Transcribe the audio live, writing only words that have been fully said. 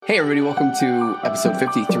Hey everybody, welcome to episode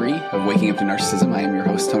 53 of Waking Up to Narcissism. I am your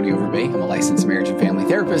host, Tony Overbay. I'm a licensed marriage and family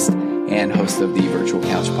therapist and host of the Virtual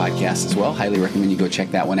Couch podcast as well. Highly recommend you go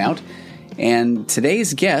check that one out. And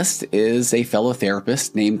today's guest is a fellow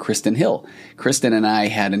therapist named Kristin Hill. Kristin and I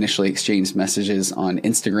had initially exchanged messages on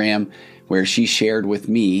Instagram where she shared with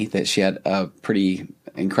me that she had a pretty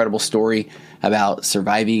incredible story about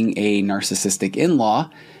surviving a narcissistic in-law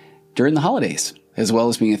during the holidays, as well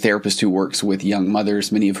as being a therapist who works with young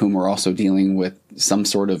mothers, many of whom are also dealing with some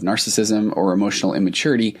sort of narcissism or emotional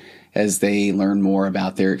immaturity as they learn more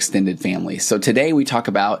about their extended family. So today we talk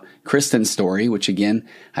about Kristin's story, which again,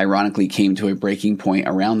 ironically came to a breaking point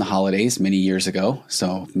around the holidays many years ago.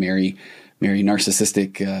 So Merry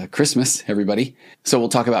Narcissistic Christmas, everybody. So we'll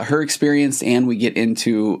talk about her experience, and we get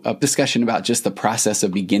into a discussion about just the process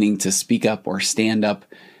of beginning to speak up or stand up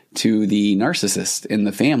to the narcissist in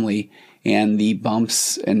the family and the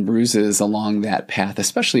bumps and bruises along that path,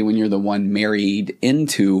 especially when you're the one married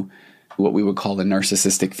into what we would call the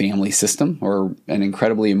narcissistic family system or an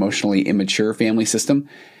incredibly emotionally immature family system,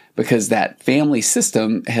 because that family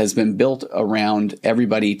system has been built around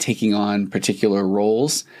everybody taking on particular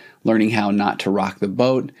roles, learning how not to rock the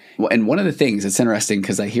boat. And one of the things, it's interesting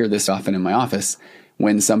because I hear this often in my office,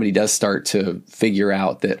 when somebody does start to figure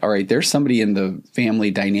out that, all right, there's somebody in the family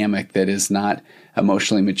dynamic that is not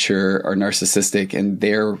emotionally mature or narcissistic, and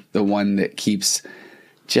they're the one that keeps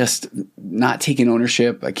just not taking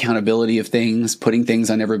ownership, accountability of things, putting things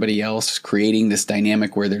on everybody else, creating this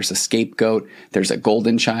dynamic where there's a scapegoat, there's a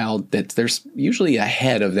golden child, that there's usually a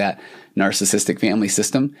head of that narcissistic family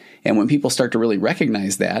system. And when people start to really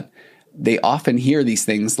recognize that, they often hear these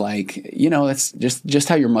things like, that's just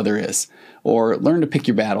how your mother is, or learn to pick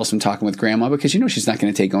your battles from talking with grandma because she's not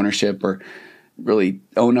going to take ownership or really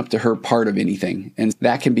own up to her part of anything. And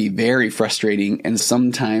that can be very frustrating. And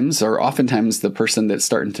sometimes, or oftentimes, the person that's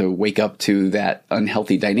starting to wake up to that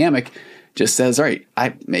unhealthy dynamic just says, all right,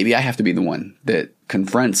 maybe I have to be the one that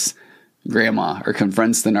confronts grandma or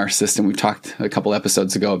confronts the narcissist. And we talked a couple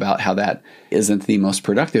episodes ago about how that isn't the most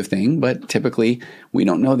productive thing, but typically we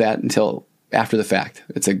don't know that until after the fact.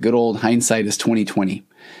 It's a good old hindsight is 2020.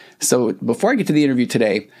 So before I get to the interview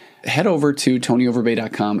today, head over to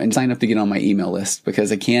tonyoverbay.com and sign up to get on my email list,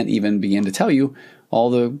 because I can't even begin to tell you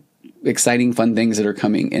all the exciting, fun things that are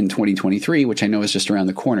coming in 2023, which I know is just around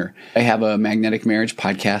the corner. I have a magnetic marriage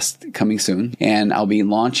podcast coming soon, and I'll be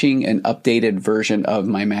launching an updated version of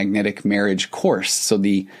my magnetic marriage course. So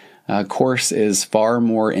the course is far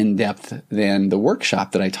more in-depth than the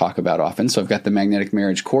workshop that I talk about often. So I've got the magnetic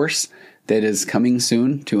marriage course that is coming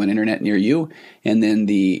soon to an internet near you. And then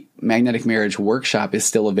the magnetic marriage workshop is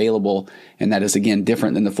still available. And that is, again,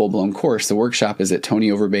 different than the full-blown course. The workshop is at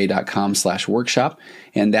tonyoverbay.com/workshop.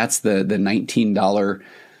 And that's the $19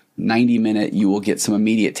 90-minute, you will get some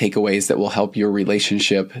immediate takeaways that will help your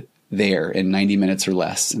relationship there in 90 minutes or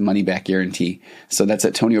less, money back guarantee. So that's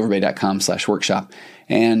at tonyoverbay.com/workshop.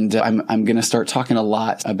 And I'm going to start talking a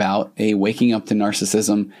lot about a Waking Up to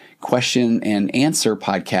Narcissism question and answer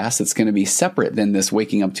podcast that's going to be separate than this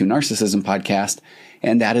Waking Up to Narcissism podcast.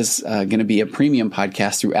 And that is going to be a premium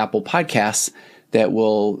podcast through Apple Podcasts that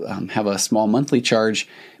will have a small monthly charge.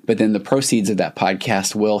 But then the proceeds of that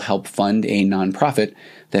podcast will help fund a nonprofit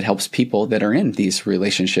that helps people that are in these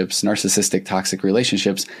relationships, narcissistic, toxic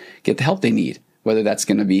relationships, get the help they need. Whether that's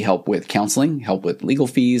going to be help with counseling, help with legal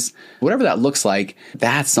fees, whatever that looks like,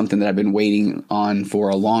 that's something that I've been waiting on for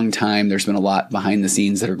a long time. There's been a lot behind the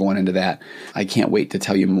scenes that are going into that. I can't wait to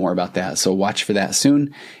tell you more about that. So watch for that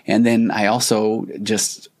soon. And then I also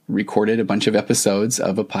just recorded a bunch of episodes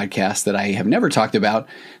of a podcast that I have never talked about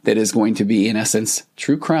that is going to be, in essence,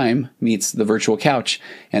 true crime meets the virtual couch.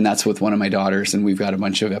 And that's with one of my daughters. And we've got a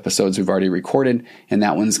bunch of episodes we've already recorded. And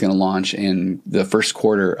that one's going to launch in the first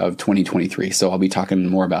quarter of 2023. So I'll be talking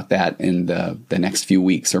more about that in the next few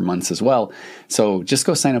weeks or months as well. So just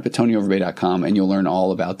go sign up at tonyoverbay.com and you'll learn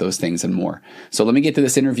all about those things and more. So let me get to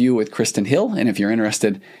this interview with Kristin Hill. And if you're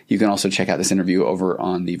interested, you can also check out this interview over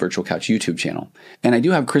on the Virtual Couch YouTube channel. And I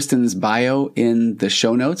do have Kristin's bio in the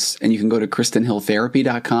show notes, and you can go to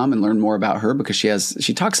KristinHillTherapy.com and learn more about her, because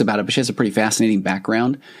she talks about it, but she has a pretty fascinating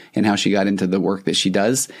background in how she got into the work that she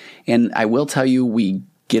does. And I will tell you, we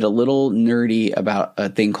get a little nerdy about a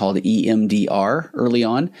thing called EMDR early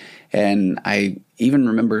on. And I even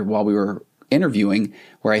remember while we were interviewing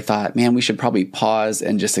where I thought, man, we should probably pause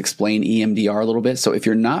and just explain EMDR a little bit. So if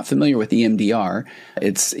you're not familiar with EMDR,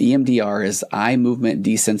 EMDR is eye movement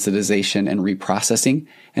desensitization and reprocessing.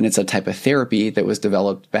 And it's a type of therapy that was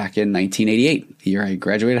developed back in 1988, the year I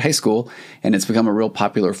graduated high school. And it's become a real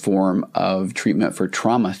popular form of treatment for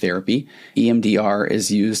trauma therapy. EMDR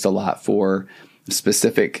is used a lot for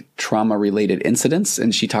specific trauma-related incidents,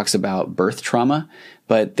 and she talks about birth trauma.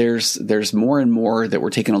 But there's more and more that we're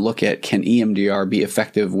taking a look at. Can EMDR be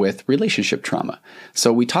effective with relationship trauma?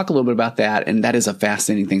 So we talk a little bit about that, and that is a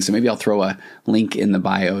fascinating thing. So maybe I'll throw a link in the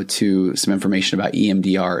bio to some information about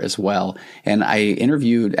EMDR as well. And I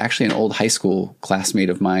interviewed actually an old high school classmate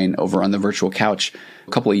of mine over on the virtual couch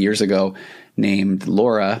a couple of years ago named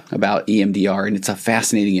Laura about EMDR, and it's a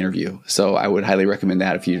fascinating interview. So I would highly recommend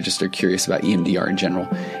that if you just are curious about EMDR in general.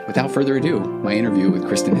 Without further ado, my interview with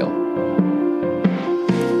Kristin Hill.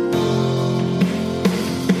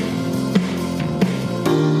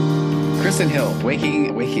 Kristin Hill,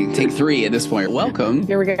 waking, take 3 at this point. Welcome.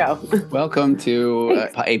 Here we go. Welcome to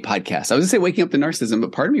a podcast. I was going to say Waking Up to Narcissism,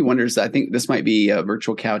 but part of me wonders, I think this might be a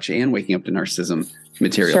virtual couch and Waking Up to Narcissism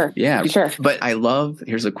material. Sure. Yeah. Sure. But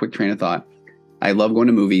here's a quick train of thought. I love going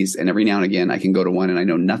to movies, and every now and again I can go to one and I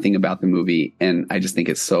know nothing about the movie, and I just think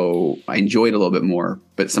I enjoy it a little bit more,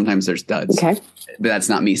 but sometimes there's duds. Okay. But that's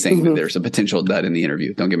not me saying that there's a potential dud in the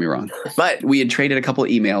interview. Don't get me wrong. But we had traded a couple of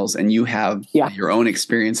emails, and you have your own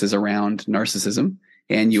experiences around narcissism,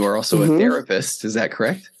 and you are also a therapist. Is that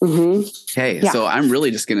correct? Okay. Yeah. So I'm really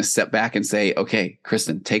just going to step back and say, okay,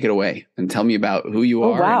 Kristin, take it away and tell me about who you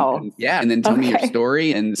are. Wow. And then tell me your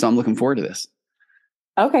story. And so I'm looking forward to this.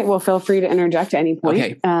 Okay. Well, feel free to interject at any point.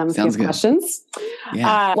 Okay. If you have questions.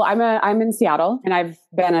 Yeah. Well, I'm in Seattle, and I've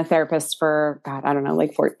been a therapist for,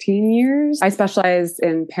 14 years. I specialize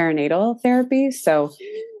in perinatal therapy. So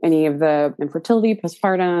any of the infertility,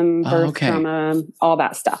 postpartum, birth trauma, all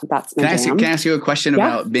that stuff. That's my jam. Can I ask you a question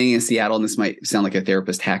about being in Seattle? And this might sound like a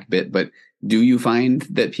therapist hack bit, but do you find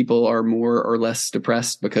that people are more or less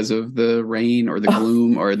depressed because of the rain or the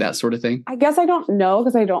gloom or that sort of thing? I guess I don't know,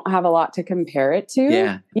 because I don't have a lot to compare it to.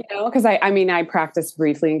 Yeah. Because I practiced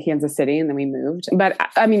briefly in Kansas City and then we moved. But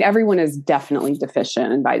everyone is definitely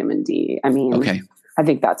deficient in vitamin D. I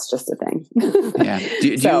think that's just a thing. Yeah.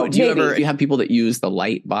 Do you have people that use the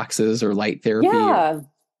light boxes or light therapy? Yeah.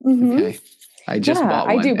 Okay. I just bought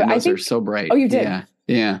one. I do, but those are so bright. Oh, you did?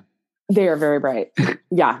 Yeah. They are very bright.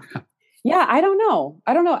 Yeah. Yeah. I don't know.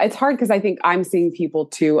 It's hard because I think I'm seeing people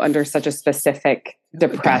too under such a specific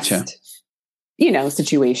depressed,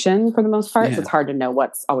 situation for the most part. Yeah. So it's hard to know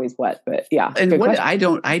what's always what, but yeah. And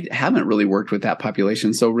I haven't really worked with that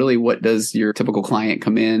population. So really, what does your typical client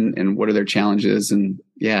come in and what are their challenges? And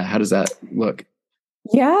how does that look?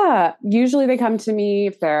 Yeah. Usually they come to me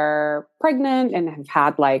if they're pregnant and have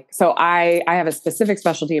had I have a specific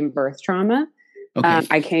specialty in birth trauma. Okay.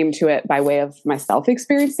 I came to it by way of myself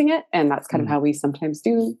experiencing it. And that's kind of how we sometimes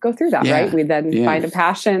do go through that, right? We then find a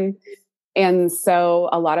passion. And so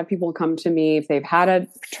a lot of people come to me if they've had a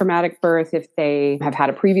traumatic birth, if they have had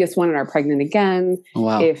a previous one and are pregnant again,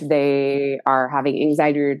 if they are having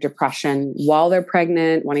anxiety or depression while they're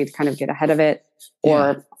pregnant, wanting to kind of get ahead of it,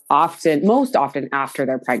 or most often after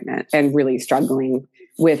they're pregnant and really struggling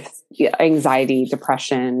with anxiety,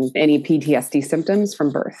 depression, any PTSD symptoms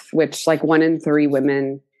from birth, which 1 in 3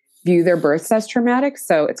 women view their births as traumatic.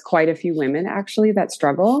 So it's quite a few women actually that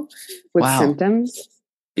struggle with symptoms.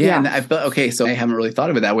 Yeah. And so I haven't really thought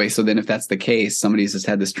of it that way. So then if that's the case, somebody's just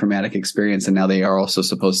had this traumatic experience and now they are also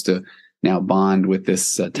supposed to now bond with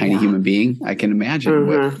this tiny human being. I can imagine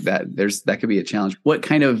that could be a challenge. What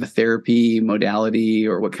kind of therapy modality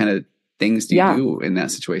or what kind of things do you do in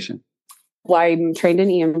that situation? Well, I'm trained in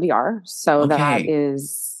EMDR, so that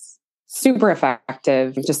is super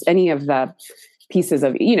effective. Just any of the pieces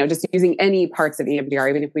of, just using any parts of EMDR,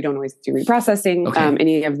 even if we don't always do reprocessing,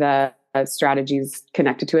 any of the strategies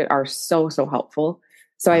connected to it are so helpful.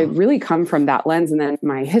 So I really come from that lens. And then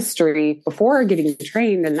my history before getting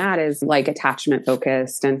trained in that is attachment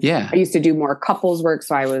focused. And I used to do more couples work.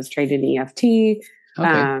 So I was trained in EFT.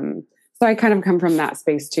 So I kind of come from that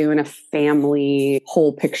space too, and a family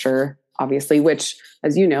whole picture, obviously, which,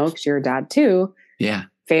 as you know, because you're a dad too,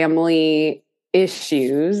 family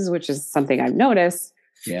issues, which is something I've noticed,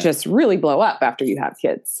 just really blow up after you have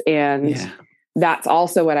kids. And that's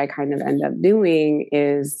also what I kind of end up doing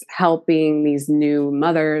is helping these new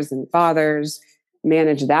mothers and fathers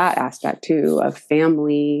manage that aspect too of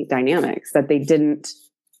family dynamics that they didn't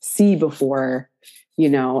see before,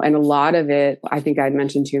 and a lot of it, I think I'd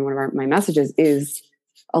mentioned to you in one of my messages, is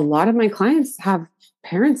a lot of my clients have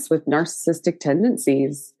parents with narcissistic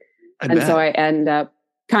tendencies. So I end up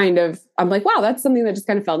I'm like, wow, that's something that just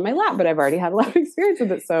kind of fell in my lap, but I've already had a lot of experience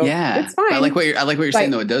with it. So it's fine. I like what you're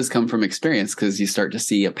saying, though. It does come from experience because you start to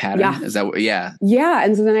see a pattern. Yeah. Is that what, Yeah.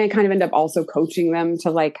 And so then I kind of end up also coaching them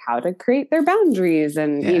to how to create their boundaries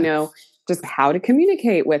and, just how to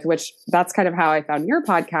communicate with, which that's kind of how I found your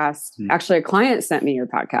podcast. Actually, a client sent me your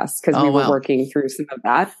podcast because we were working through some of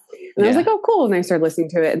that. And I was like, oh, cool. And I started listening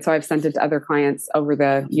to it. And so I've sent it to other clients over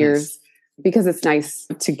the years because it's nice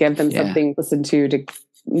to give them something to listen to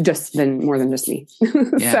just more than just me.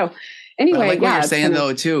 So anyway, but I like what you're saying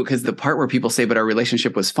though, too, because the part where people say, but our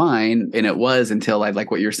relationship was fine. And it was until I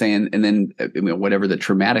like what you're saying. And then whatever the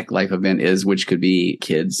traumatic life event is, which could be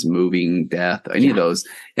kids, moving, death, any of those.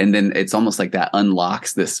 And then it's almost like that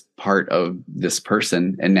unlocks this part of this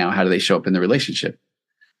person. And now how do they show up in the relationship?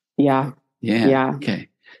 Yeah. Okay.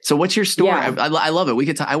 So what's your story? I love it. We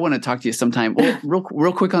could I want to talk to you sometime. Well,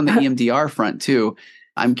 real quick on the EMDR front too.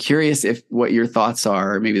 I'm curious if what your thoughts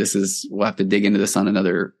are. Maybe we'll have to dig into this on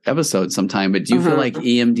another episode sometime, but do you feel like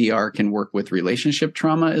EMDR can work with relationship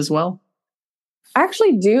trauma as well? I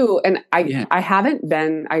actually do. And I haven't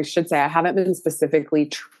been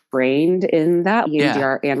specifically trained in that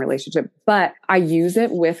EMDR and relationship, but I use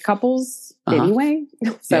it with couples anyway.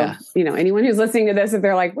 So, anyone who's listening to this, if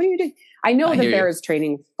they're like, what are you doing? I know that there is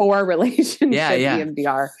training for relationship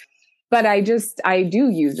EMDR, but I do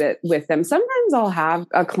use it with them. Sometimes I'll have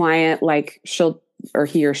a client like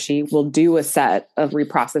he or she will do a set of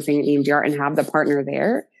reprocessing EMDR and have the partner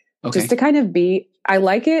there just to kind of I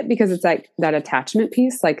like it because it's like that attachment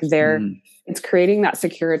piece, like it's creating that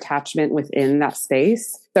secure attachment within that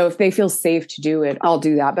space. So if they feel safe to do it, I'll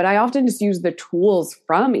do that. But I often just use the tools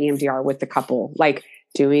from EMDR with the couple, like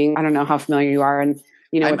I don't know how familiar you are and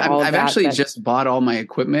I've actually just bought all my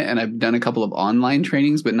equipment and I've done a couple of online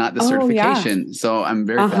trainings, but not the certification. Yeah. So I'm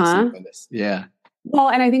very fascinated by this. Yeah. Well,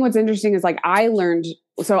 and I think what's interesting is I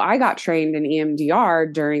got trained in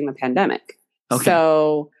EMDR during the pandemic. Okay.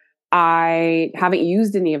 So I haven't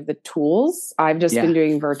used any of the tools. I've just been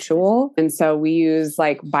doing virtual. And so we use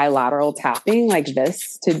bilateral tapping like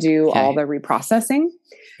this to do all the reprocessing.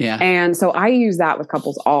 Yeah. And so I use that with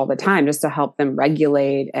couples all the time just to help them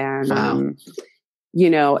regulate and,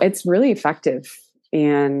 it's really effective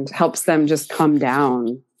and helps them just come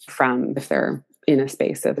down from if they're in a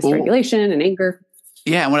space of dysregulation and anger.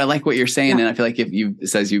 Yeah. And what you're saying, and I feel like it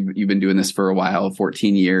says you've been doing this for a while,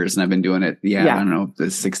 14 years, and I've been doing it, I don't know,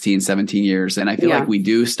 16, 17 years. And I feel like we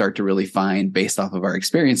do start to really find, based off of our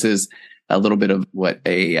experiences, a little bit of I've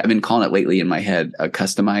been calling it lately in my head, a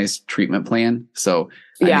customized treatment plan. So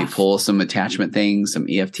I may pull some attachment things, some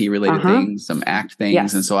EFT related things, some ACT things.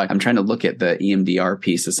 Yes. And so I'm trying to look at the EMDR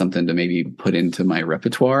piece as something to maybe put into my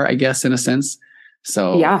repertoire, I guess, in a sense.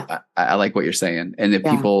 So I like what you're saying. And if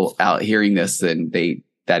people out hearing this, and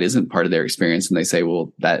that isn't part of their experience and they say,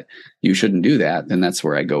 well, that you shouldn't do that, then that's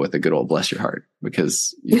where I go with a good old bless your heart,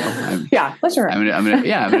 because bless your heart.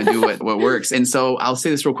 I'm gonna do what works. And so I'll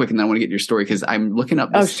say this real quick and then I want to get your story, because I'm looking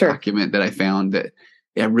up this document that I found that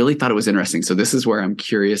I really thought it was interesting. So this is where I'm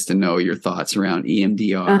curious to know your thoughts around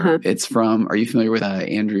EMDR. It's from, are you familiar with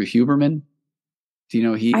Andrew Huberman? Do you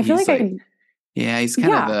know he's kind of he's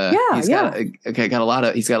got a lot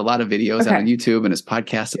of videos out on YouTube, and his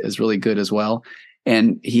podcast is really good as well.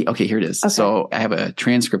 And here it is. Okay. So I have a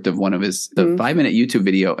transcript of one of the 5-minute YouTube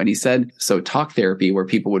video. And he said, talk therapy, where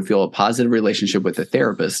people would feel a positive relationship with the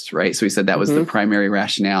therapist, right? So he said that was the primary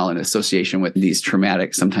rationale in association with these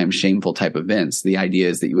traumatic, sometimes shameful type events. The idea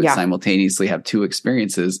is that you would simultaneously have two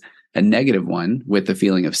experiences, a negative one with the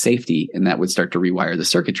feeling of safety, and that would start to rewire the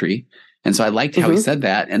circuitry. And so I liked how he said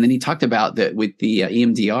that. And then he talked about that with the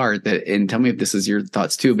EMDR, and tell me if this is your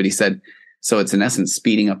thoughts too, but he said, so it's in essence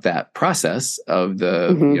speeding up that process of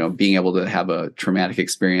the, being able to have a traumatic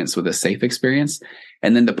experience with a safe experience.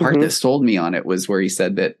 And then the part that sold me on it was where he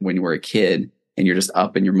said that when you were a kid and you're just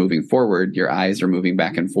up and you're moving forward, your eyes are moving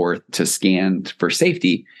back and forth to scan for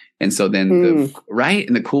safety. And so then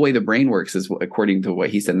and the cool way the brain works is, according to what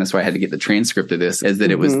he said, and that's why I had to get the transcript of this, is that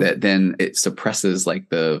it was that then it suppresses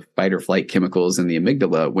the fight or flight chemicals in the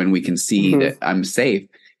amygdala when we can see that I'm safe.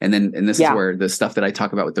 And this is where the stuff that I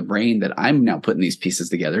talk about with the brain, that I'm now putting these pieces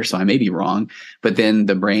together. So I may be wrong, but then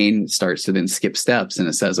the brain starts to then skip steps, and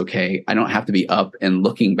it says, okay, I don't have to be up and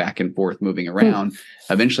looking back and forth, moving around.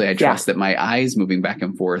 Eventually I trust that my eyes moving back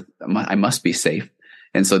and forth, I must be safe.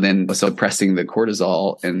 And so then suppressing the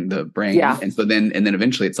cortisol in the brain. Yeah. And then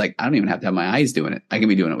eventually it's like, I don't even have to have my eyes doing it. I can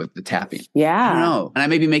be doing it with the tapping. Yeah. I don't know. And I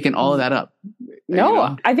may be making all of that up.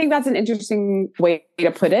 No, I think that's an interesting way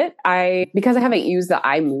to put it. Because I haven't used the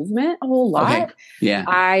eye movement a whole lot. Okay. Yeah.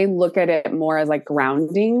 I look at it more as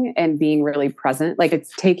grounding and being really present.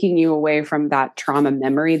 It's taking you away from that trauma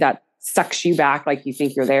memory that sucks you back, you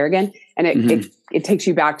think you're there again. And it takes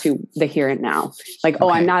you back to the here and now.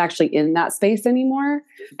 I'm not actually in that space anymore.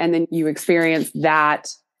 And then you experience that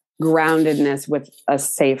groundedness with a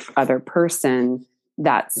safe other person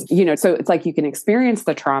that's, so it's like you can experience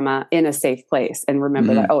the trauma in a safe place and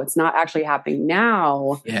remember that, it's not actually happening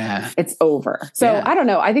now. Yeah. It's over. So I don't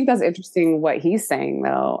know. I think that's interesting what he's saying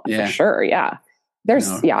though. For sure. Yeah.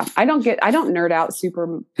 I don't nerd out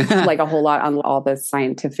super like a whole lot on all the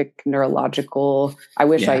scientific neurological. I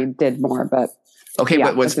wish I did more, but okay.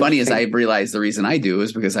 But what's funny is I realized the reason I do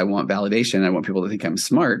is because I want validation. I want people to think I'm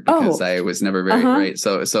smart because I was never very right.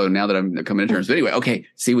 So now that I'm coming to terms, but anyway, okay.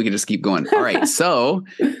 See, we can just keep going. All right. So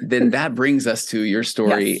then that brings us to your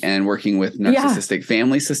story and working with narcissistic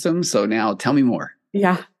family systems. So now tell me more.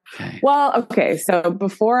 Yeah. Okay. Well, okay. So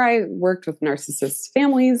before I worked with narcissist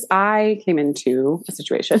families, I came into a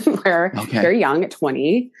situation where very young at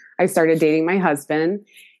 20, I started dating my husband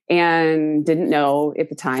and didn't know at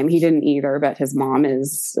the time, he didn't either, but his mom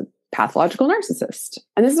is a pathological narcissist.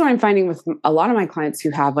 And this is what I'm finding with a lot of my clients who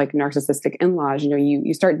have like narcissistic in-laws.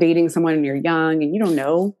 You start dating someone when you're young and you don't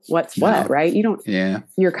know what's what, right?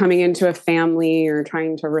 You're coming into a family, you're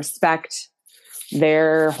trying to respect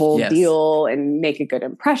their whole deal and make a good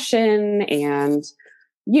impression. And,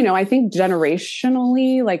 I think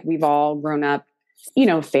generationally, like we've all grown up,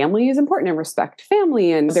 family is important and respect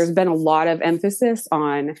family. And there's been a lot of emphasis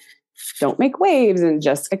on don't make waves and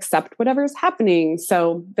just accept whatever's happening.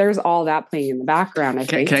 So there's all that playing in the background, I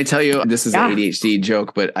think. Can I tell you, this is an ADHD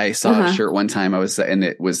joke, but I saw a shirt one time and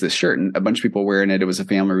it was this shirt and a bunch of people wearing it. It was a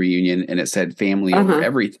family reunion and it said family over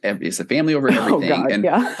it's a family over everything.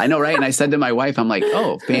 I know, right? And I said to my wife, I'm like,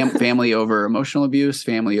 family over emotional abuse,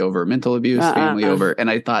 family over mental abuse, family over. And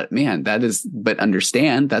I thought, man, but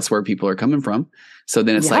understand that's where people are coming from. So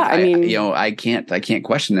then it's I can't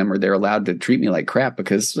question them or they're allowed to treat me like crap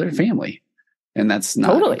because they're family. And that's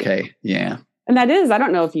not okay. Yeah. And that is, I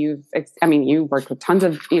don't know if you worked with tons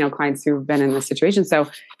of, clients who've been in this situation. So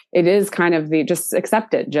it is kind of just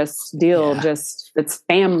accept it, just deal, it's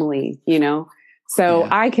family, So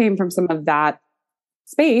I came from some of that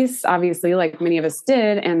space, obviously, like many of us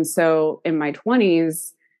did. And so in my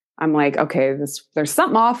 20s, I'm like, okay, there's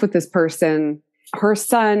something off with this person. Her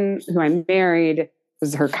son, who I married,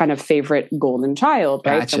 was her kind of favorite golden child,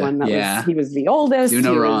 right? Gotcha. The one that he was the oldest. Do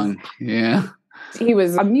no wrong. Yeah. He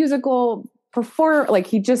was a musical performer. Like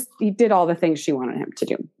he did all the things she wanted him to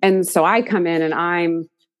do. And so I come in and I'm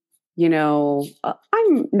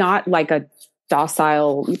not like a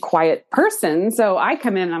docile, quiet person. So I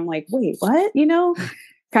come in and I'm like, wait, what?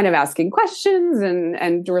 Kind of asking questions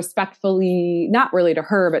and respectfully, not really to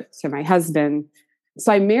her, but to my husband.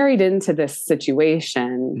 So I married into this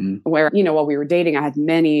situation where, while we were dating, I had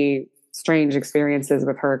many strange experiences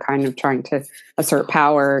with her kind of trying to assert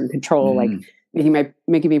power and control, like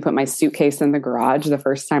making me put my suitcase in the garage the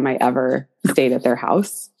first time I ever stayed at their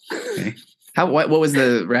house. Okay. What was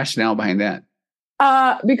the rationale behind that?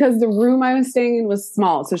 Because the room I was staying in was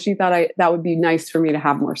small. So she thought that would be nice for me to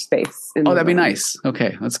have more space. That'd be nice.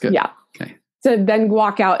 Okay. That's good. Yeah. Okay. To then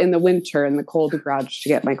walk out in the winter in the cold garage to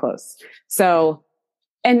get my clothes. So,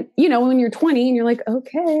 and when you're 20 and you're like,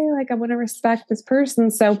 okay, like I want to respect this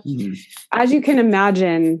person. So as you can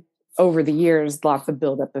imagine, over the years, lots of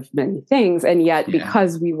buildup of many things. And yet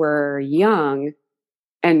because we were young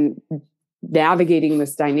and navigating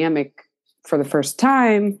this dynamic for the first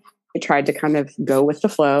time, I tried to kind of go with the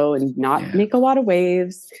flow and not make a lot of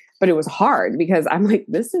waves, but it was hard because I'm like,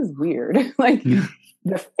 this is weird. Like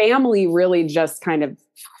the family really just kind of,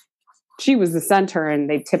 she was the center and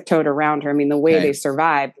they tiptoed around her. I mean, the way they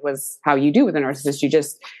survived was how you do with a narcissist. You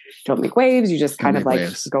just don't make waves. You just kind of like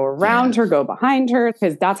go around her, go behind her,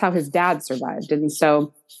 because that's how his dad survived. And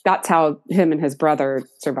so that's how him and his brother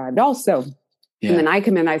survived also. And then I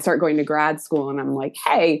come in, I start going to grad school and I'm like,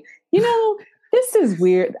 hey, this is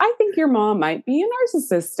weird. I think your mom might be a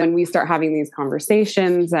narcissist. And we start having these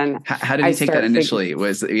conversations. And how did he take that initially?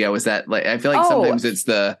 Was that like, I feel like sometimes it's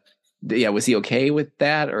was he okay with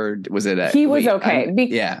that? Or was it he was okay.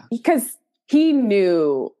 Because he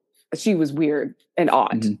knew she was weird and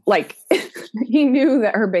odd. Like he knew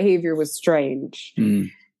that her behavior was strange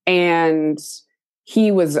and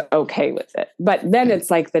he was okay with it. But then it's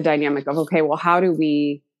like the dynamic of, okay, well, how do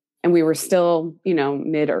we, and we were still,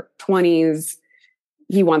 mid or 20s.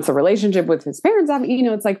 He wants a relationship with his parents.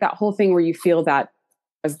 It's like that whole thing where you feel that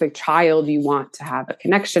as the child, you want to have a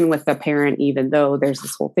connection with the parent, even though there's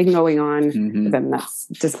this whole thing going on with them that's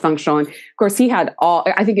dysfunctional. And of course, he had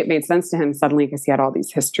I think it made sense to him suddenly because he had all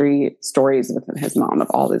these history stories with his mom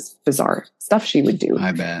of all this bizarre stuff she would do.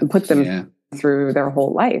 I bet. And put them through their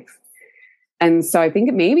whole life. And so I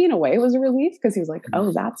think maybe in a way it was a relief because he was like,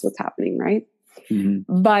 oh, that's what's happening, right?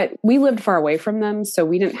 But we lived far away from them, so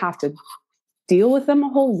we didn't have to deal with them a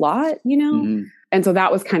whole lot, And so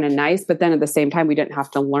that was kind of nice. But then at the same time, we didn't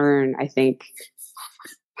have to learn, I think,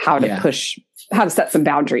 how to set some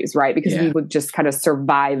boundaries, right? Because we would just kind of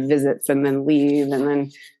survive visits and then leave. And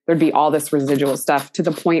then there'd be all this residual stuff to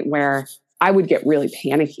the point where I would get really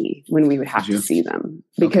panicky when we would have to see them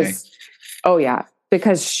because,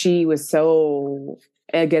 because she was so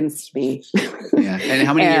against me. And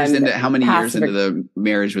how many years into the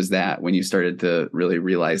marriage was that when you started to really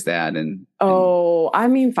realize that? And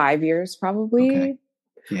 5 years probably. Okay.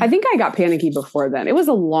 Yeah. I think I got panicky before then. It was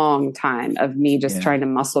a long time of me just trying to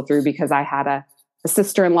muscle through because I had a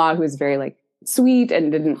sister-in-law who was very like sweet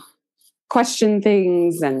and didn't question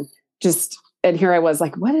things and here I was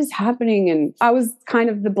like, what is happening? And I was kind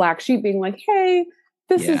of the black sheep being like, hey,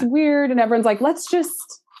 this is weird. And everyone's like, let's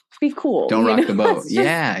just be cool. Don't rock the boat.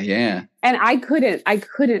 Yeah. And I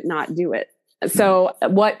couldn't not do it. So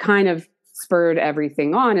what kind of spurred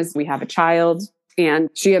everything on is we have a child. And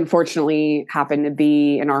she unfortunately happened to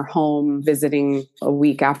be in our home visiting a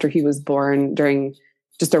week after he was born during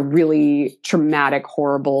just a really traumatic,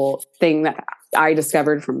 horrible thing that I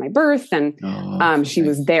discovered from my birth. And she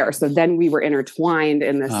was there. So then we were intertwined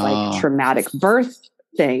in this like traumatic birth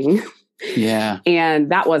thing. Yeah.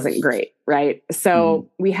 And that wasn't great. Right. So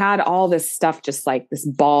we had all this stuff, just like this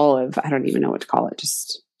ball of, I don't even know what to call it.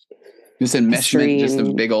 Just enmeshment, just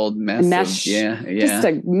a big old mess. Just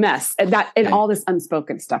a mess. And all this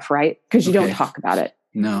unspoken stuff, right? Because you don't talk about it.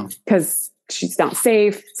 No. Because she's not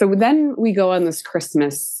safe. So then we go on this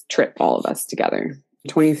Christmas trip, all of us together.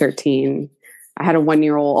 2013. I had a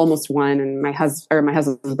 1-year-old, almost one, and my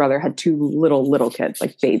husband's brother had 2 little kids,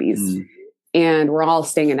 like babies. And we're all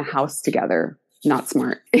staying in a house together. Not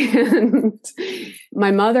smart. And my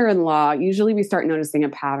mother-in-law, usually we start noticing a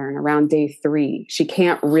pattern around day 3. She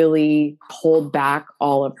can't really hold back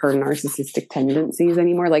all of her narcissistic tendencies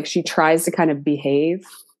anymore. Like she tries to kind of behave,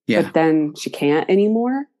 but then she can't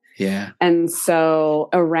anymore. Yeah. And so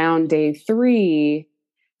around day 3,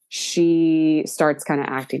 she starts kind of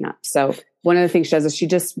acting up. So one of the things she does is she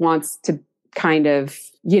just wants to kind of,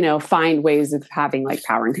 find ways of having like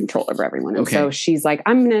power and control over everyone. And so she's like,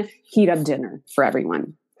 I'm going to heat up dinner for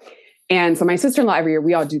everyone. And so my sister-in-law, every year,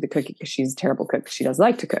 we all do the cooking because she's a terrible cook. She does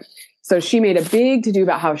like to cook. So she made a big to-do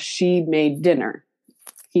about how she made dinner,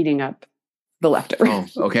 heating up the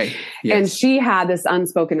leftovers. Oh, okay. Yes. And she had this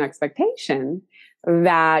unspoken expectation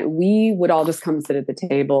that we would all just come sit at the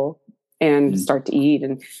table and start to eat.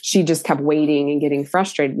 And she just kept waiting and getting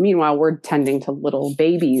frustrated. Meanwhile, we're tending to little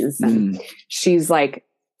babies and she's like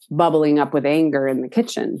bubbling up with anger in the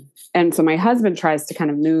kitchen. And so my husband tries to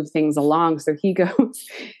kind of move things along. So he goes,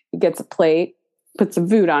 he gets a plate, puts some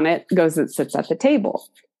food on it, goes and sits at the table.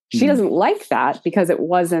 She doesn't like that because it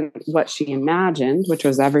wasn't what she imagined, which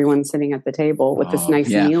was everyone sitting at the table with this nice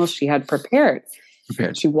meal she had prepared.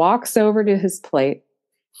 She walks over to his plate.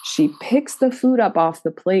 She picks the food up off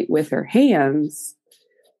the plate with her hands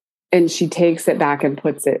and she takes it back and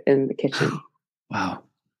puts it in the kitchen. Wow.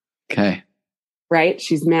 Okay. Right?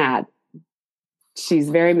 She's mad. She's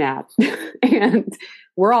very mad. And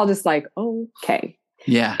we're all just like, okay.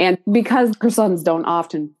 Yeah. And because her sons don't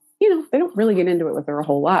often, they don't really get into it with her a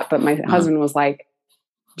whole lot. But my husband was like,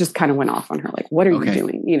 just kind of went off on her. Like, what are you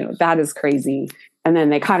doing? That is crazy. And then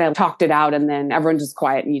they kind of talked it out and then everyone's just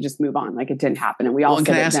quiet and you just move on. Like it didn't happen. And we all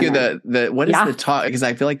can I ask you what is the talk? Because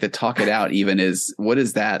I feel like the talk it out even is, what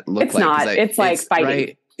does that look it's like? It's like fighting.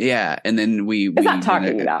 Right? Yeah. And then we not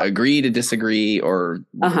talking it out. Agree to disagree or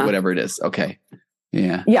whatever it is. Okay.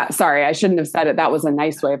 Yeah. Yeah. Sorry. I shouldn't have said it. That was a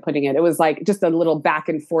nice way of putting it. It was like just a little back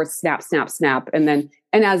and forth, snap, snap, snap. And then,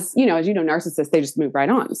 as you know, narcissists, they just move right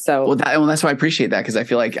on. So that's why I appreciate that. Cause I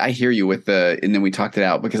feel like I hear you and then we talked it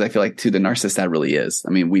out because I feel like to the narcissist, that really is.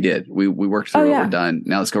 I mean, we worked through it. We're done.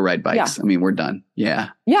 Now let's go ride bikes. Yeah. I mean, we're done.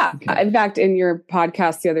 Yeah. Yeah. Okay. In fact, in your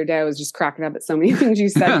podcast the other day, I was just cracking up at so many things you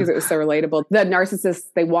said because it was so relatable. The narcissists,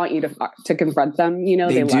 they want you to confront them. They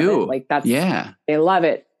love do. It. Like they love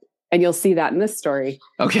it. And you'll see that in this story.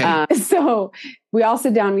 Okay. So we all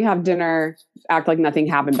sit down, we have dinner, act like nothing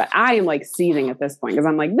happened. But I am like seething at this point because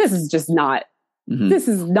I'm like, this is just not, this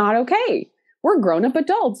is not okay. We're grown-up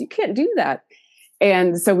adults. You can't do that.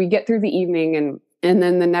 And so we get through the evening and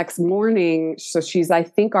then the next morning, so she's, I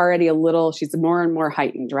think already she's more and more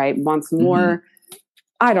heightened, right? Wants more,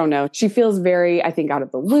 I don't know. She feels very, I think, out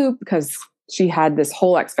of the loop because she had this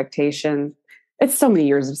whole expectation. It's so many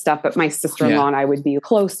years of stuff, but my sister-in-law and I would be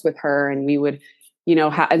close with her and we would,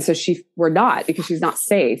 and so we're not because she's not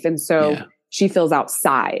safe. And so she feels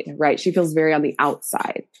outside, right? She feels very on the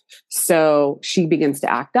outside. So she begins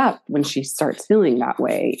to act up when she starts feeling that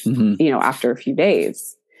way, after a few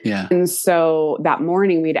days. Yeah. And so that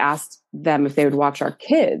morning we'd asked them if they would watch our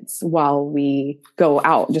kids while we go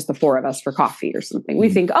out, just the four of us, for coffee or something. We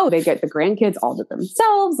think, oh, they get the grandkids all to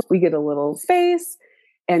themselves. We get a little space.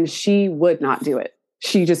 And she would not do it.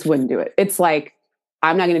 She just wouldn't do it. It's like,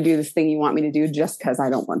 I'm not going to do this thing you want me to do just because I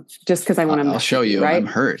don't want, just because I want to. I'll show you. Right? I'm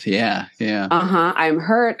hurt. Yeah. Yeah. I'm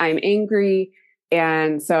hurt. I'm angry.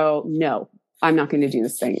 And so, no, I'm not going to do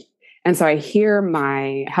this thing. And so I hear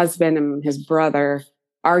my husband and his brother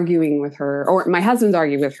arguing with her, or my husband's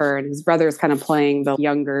arguing with her, and his brother is kind of playing the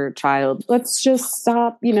younger child. Let's just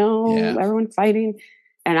stop, everyone fighting.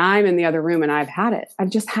 And I'm in the other room and I've had it.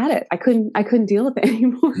 I've just had it. I couldn't deal with it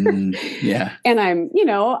anymore. Yeah. And I'm,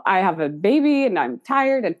 I have a baby and I'm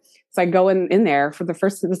tired. And so I go in there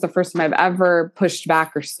this is the first time I've ever pushed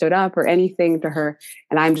back or stood up or anything to her.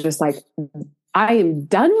 And I'm just like, I am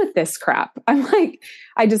done with this crap. I'm like,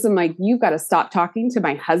 you've got to stop talking to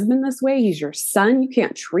my husband this way. He's your son. You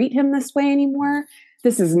can't treat him this way anymore.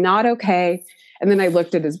 This is not okay. And then I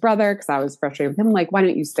looked at his brother because I was frustrated with him. Like, why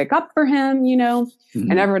don't you stick up for him?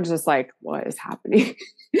 And everyone's just like, what is happening?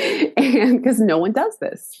 And because no one does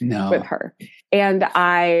this with her. And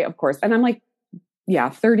I'm like,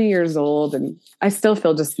 30 years old, and I still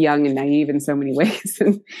feel just young and naive in so many ways.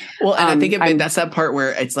 And I think that's that part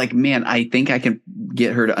where it's like, man, I think I can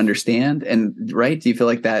get her to understand. And right. Do you feel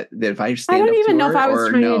like that if I stand I don't up even to know her, if I was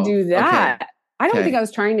trying to do that. Okay. I don't think I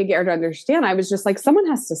was trying to get her to understand. I was just like, someone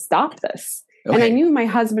has to stop this. Okay. And I knew my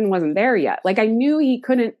husband wasn't there yet. Like, I knew he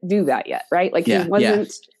couldn't do that yet. Right. Like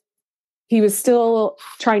he was still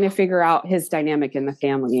trying to figure out his dynamic in the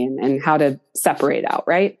family and how to separate out.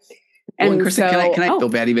 Right. And Kristin, can I feel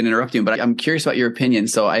bad even interrupting, but I'm curious about your opinion.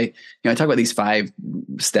 So I talk about these 5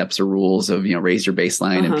 steps or rules of, raise your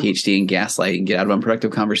baseline and PhD and gaslight and get out of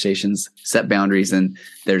unproductive conversations, set boundaries, and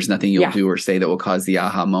there's nothing you'll do or say that will cause the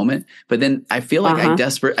aha moment. But then I feel like I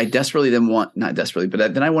desperately then want, not desperately,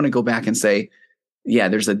 but then I want to go back and say, yeah,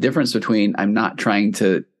 there's a difference between I'm not trying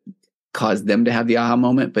to cause them to have the aha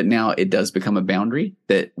moment, but now it does become a boundary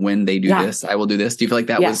that when they do this, I will do this. Do you feel like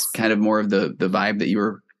that was kind of more of the vibe that you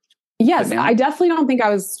were? Yes, I definitely don't think I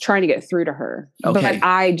was trying to get through to her, but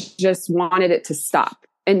I just wanted it to stop,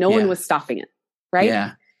 and no one was stopping it. Right.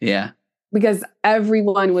 Yeah. Yeah. Because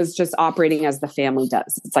everyone was just operating as the family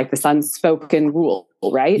does. It's like this unspoken rule.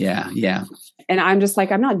 Right. Yeah. Yeah. And I'm just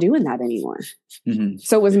like, I'm not doing that anymore.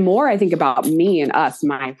 So it was more, I think, about me and us,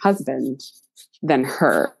 my husband, than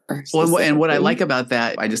her. Well, and what I like about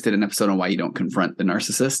that, I just did an episode on why you don't confront the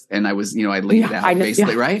narcissist. And I was, I laid it out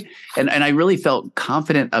basically, right? And I really felt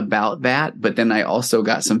confident about that. But then I also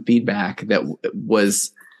got some feedback that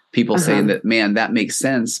was people saying that, man, that makes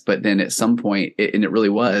sense. But then at some point, and it really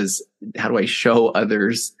was, how do I show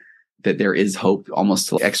others that there is hope almost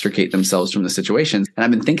to extricate themselves from the situation? And I've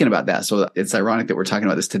been thinking about that. So it's ironic that we're talking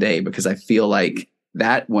about this today, because I feel like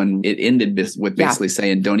that one, it ended with basically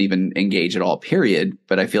saying, don't even engage at all, period.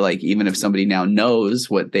 But I feel like even if somebody now knows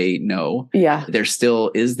what they know, there still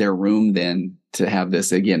is there room then to have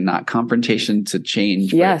this, again, not confrontation to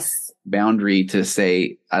change, but boundary to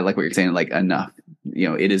say, I like what you're saying, like, enough,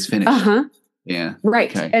 it is finished. Yeah.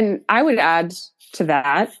 Right. Okay. And I would add to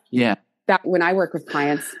that. Yeah. That when I work with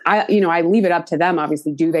clients, I leave it up to them.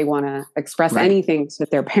 Obviously, do they want to express anything to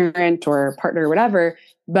their parent or partner or whatever?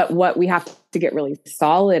 But what we have to get really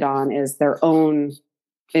solid on is their own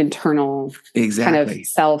internal kind of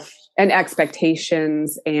self and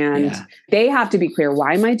expectations. And they have to be clear.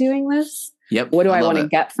 Why am I doing this? Yep. What do I want to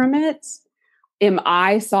get from it? Am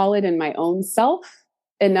I solid in my own self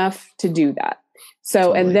enough to do that?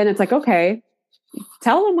 So, and then it's like, okay,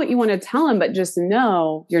 tell them what you want to tell them, but just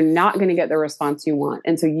know you're not going to get the response you want.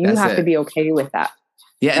 And so you have to be okay with that.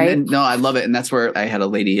 Yeah. Right? And no, I love it. And that's where I had a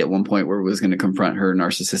lady at one point where was going to confront her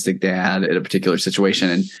narcissistic dad at a particular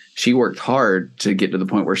situation. And she worked hard to get to the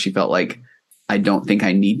point where she felt like, I don't think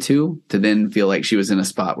I need to then feel like she was in a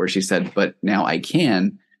spot where she said, but now I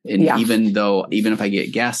can. And even if I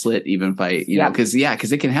get gaslit, even if I, because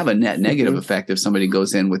it can have a net negative effect if somebody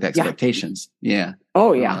goes in with expectations. Yeah.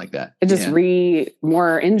 Oh yeah. I like that. It just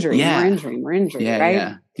more injury, more injury.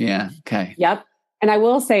 Right. Yeah. Okay. Yep. And I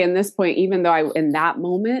will say in this point, even though in that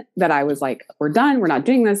moment that I was like, we're done, we're not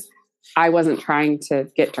doing this, I wasn't trying to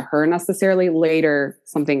get to her necessarily. Later,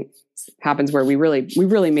 something happens where we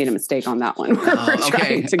really made a mistake on that one. We're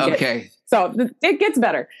trying to get, so it gets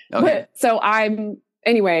better. Okay. So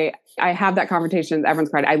anyway, I have that conversation. Everyone's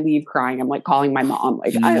crying. I leave crying. I'm like calling my mom,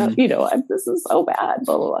 like, this is so bad,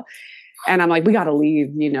 blah, blah, blah. And I'm like, we got to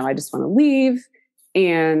leave. I just want to leave.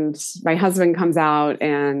 And my husband comes out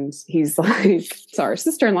and he's like, so our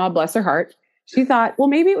sister-in-law, bless her heart, she thought, well,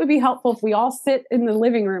 maybe it would be helpful if we all sit in the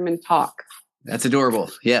living room and talk. That's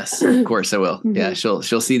adorable. Yes, of course I will. Mm-hmm. Yeah, she'll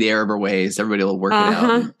see the error of her ways. Everybody will work it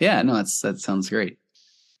out. Yeah, no, that sounds great.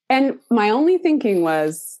 And my only thinking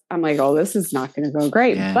was, I'm like, oh, this is not going to go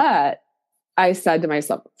great. Yeah. But I said to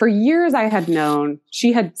myself, for years I had known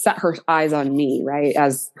she had set her eyes on me, right?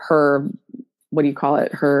 As her, what do you call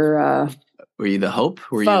it? Her, were you the hope?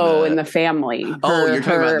 Were foe in the family? You're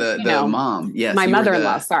talking about the mom. Yes. My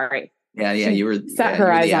mother-in-law, sorry. Yeah. You were set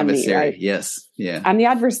her eyes on me, right? Yes. Yeah. I'm the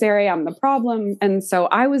adversary. I'm the problem. And so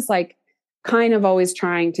I was like, kind of always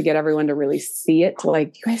trying to get everyone to really see it.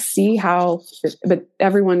 Like, you guys see how, but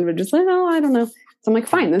everyone would just like, oh, I don't know. So I'm like,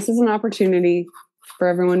 fine, this is an opportunity for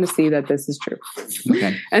everyone to see that this is true.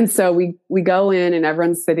 Okay. And so we go in and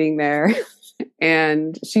everyone's sitting there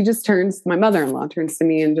and she just my mother-in-law turns to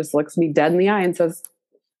me and just looks me dead in the eye and says,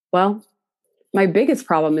 well, my biggest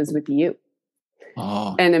problem is with you.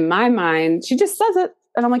 Oh. And in my mind, she just says it.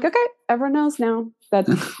 And I'm like, okay, everyone knows now that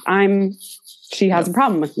she has a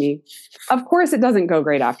problem with me. Of course, it doesn't go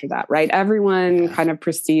great after that, right? Everyone kind of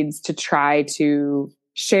proceeds to try to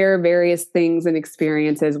share various things and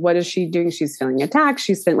experiences. What is she doing? She's feeling attacked.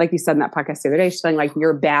 She's feeling, like you said in that podcast the other day, she's feeling like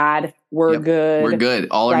you're bad. We're good. We're good.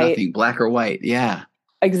 All or nothing, black or white. Yeah.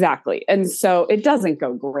 Exactly. And so it doesn't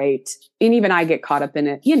go great. And even I get caught up in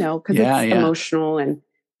it, because it's emotional. And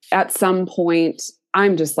at some point,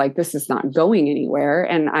 I'm just like, this is not going anywhere.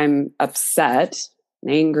 And I'm upset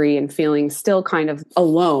and angry and feeling still kind of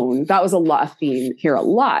alone. That was a theme here a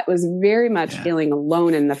lot. It was very much feeling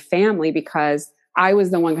alone in the family because I was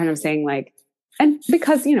the one kind of saying like, and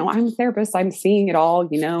because, I'm a therapist, I'm seeing it all,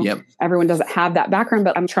 everyone doesn't have that background,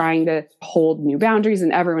 but I'm trying to hold new boundaries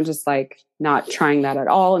and everyone's just like not trying that at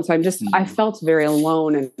all. And so I felt very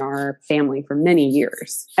alone in our family for many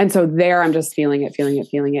years. And so there I'm just feeling it.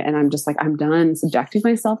 And I'm just like, I'm done subjecting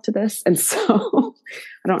myself to this. And so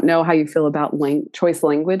I don't know how you feel about choice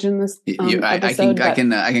language in this episode.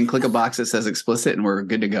 I can click a box that says explicit and we're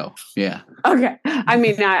good to go. Yeah. Okay. I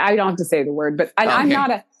mean, I don't have to say the word, but I'm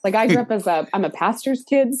not I grew up I'm a pastor's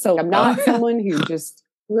kid. So I'm not someone who just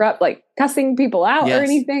grew up like cussing people out or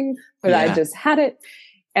anything, but I just had it.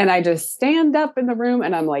 And I just stand up in the room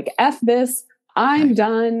and I'm like, F this, I'm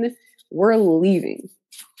done. We're leaving.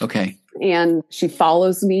 Okay. And she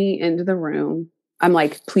follows me into the room. I'm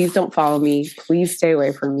like, please don't follow me. Please stay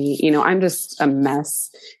away from me. I'm just a mess.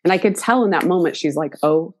 And I could tell in that moment, she's like,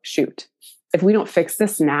 oh, shoot. If we don't fix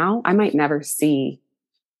this now, I might never see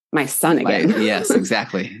my son again. Yes,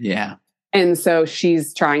 exactly. Yeah. And so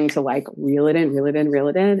she's trying to reel it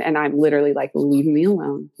in. And I'm literally like, leave me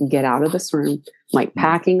alone, get out of this room, like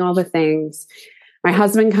packing all the things. My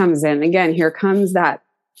husband comes in again. Here comes that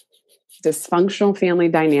dysfunctional family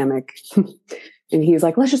dynamic. And he's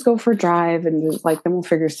like, let's just go for a drive. And then we'll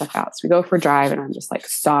figure stuff out. So we go for a drive and I'm just like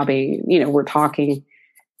sobbing, we're talking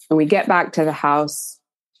and we get back to the house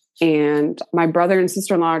and my brother and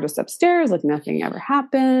sister-in-law are just upstairs. Like nothing ever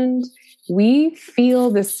happened. We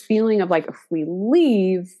feel this feeling of like, if we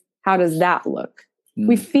leave, how does that look?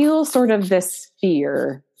 We feel sort of this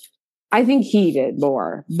fear. I think he did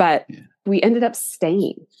more, but we ended up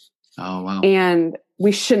staying. Oh, wow. And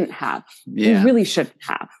we shouldn't have. We really shouldn't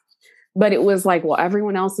have. But it was like, well,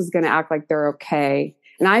 everyone else is going to act like they're okay.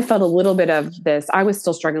 And I felt a little bit of this. I was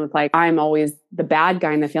still struggling with I'm always the bad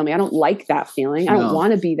guy in the family. I don't like that feeling. I don't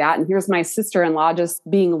want to be that. And here's my sister-in-law just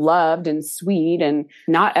being loved and sweet and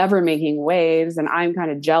not ever making waves. And I'm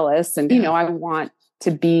kind of jealous. And, I want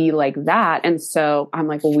to be like that. And so I'm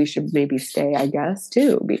like, well, we should maybe stay, I guess,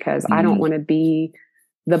 too, because I don't want to be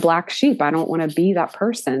the black sheep. I don't want to be that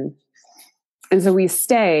person. And so we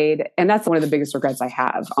stayed. And that's one of the biggest regrets I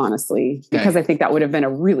have, honestly, because I think that would have been a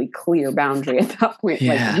really clear boundary at that point.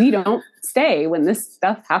 Like, we don't stay when this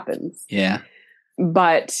stuff happens. Yeah.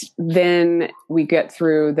 But then we get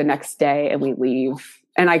through the next day and we leave.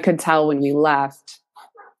 And I could tell when we left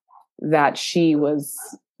that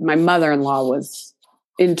my mother-in-law was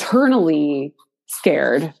internally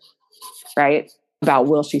scared, right? About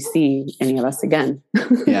will she see any of us again?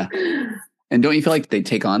 Yeah. And don't you feel like they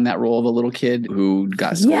take on that role of a little kid who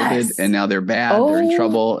got scolded and now they're bad, they're in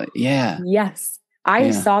trouble? Yeah. Yes.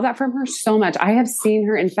 I saw that from her so much. I have seen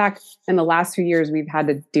her. In fact, in the last few years, we've had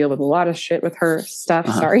to deal with a lot of shit with her stuff.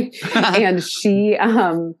 Sorry. And she,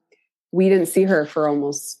 we didn't see her for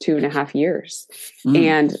almost 2.5 years.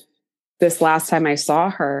 And this last time I saw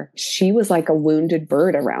her, she was like a wounded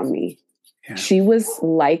bird around me. Yeah. She was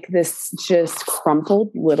like this just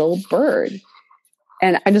crumpled little bird.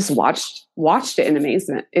 And I just watched it in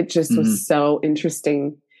amazement. It just was so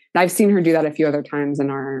interesting. And I've seen her do that a few other times in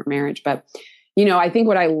our marriage, but I think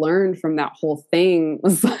what I learned from that whole thing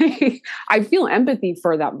was like, I feel empathy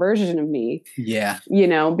for that version of me. Yeah.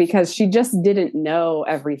 Because she just didn't know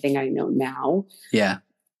everything I know now. Yeah.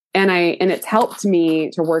 And it's helped me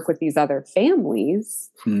to work with these other families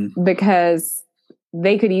because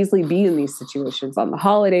they could easily be in these situations on the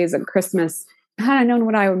holidays and Christmas. Had I known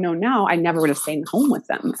what I know now, I never would have stayed home with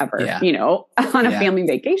them ever, on a family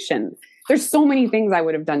vacation. There's so many things I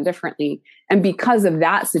would have done differently. And because of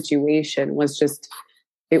that situation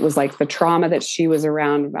it was like the trauma that she was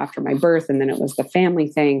around after my birth. And then it was the family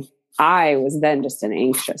thing. I was then just an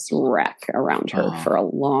anxious wreck around her for a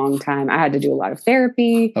long time. I had to do a lot of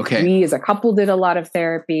therapy. Okay. We as a couple did a lot of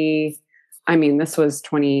therapy. I mean, this was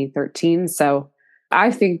 2013. So I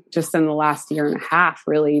think just in the last year and a half,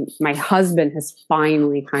 really, my husband has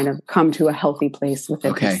finally kind of come to a healthy place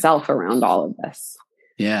within himself around all of this.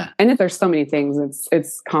 Yeah. And if there's so many things,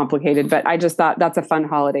 it's complicated, but I just thought that's a fun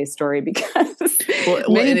holiday story because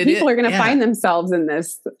many people are going to find themselves in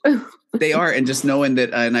this. They are. And just knowing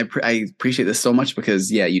that, and I appreciate this so much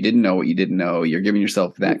because you didn't know what you didn't know. You're giving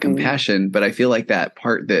yourself that compassion. But I feel like that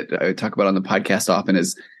part that I talk about on the podcast often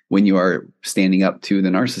is when you are standing up to the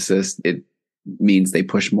narcissist, it means they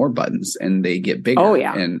push more buttons and they get bigger. Oh,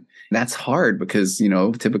 yeah. And that's hard because,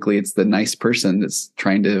 typically it's the nice person that's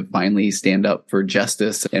trying to finally stand up for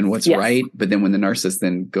justice and what's right. But then when the narcissist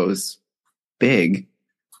then goes big,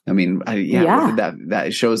 I mean, that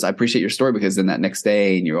shows, I appreciate your story because then that next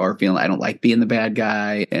day and you are feeling, I don't like being the bad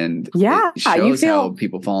guy. And it shows how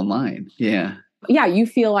people fall in line. Yeah. Yeah. You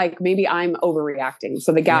feel like maybe I'm overreacting.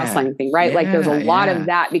 So the gaslighting thing, right? Like there's a lot of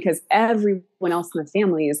that because everyone else in the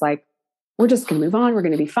family is like, we're just going to move on. We're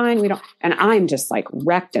going to be fine. And I'm just like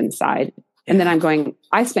wrecked inside. And then I'm going,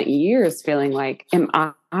 I spent years feeling like, am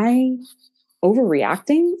I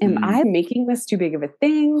overreacting? Am I making this too big of a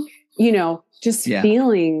thing? Just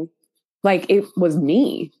feeling like it was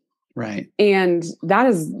me. Right. And that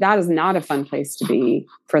is not a fun place to be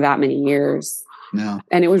for that many years. No.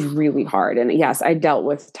 And it was really hard. And yes, I dealt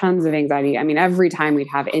with tons of anxiety. I mean, every time we'd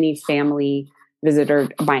have any family visitor,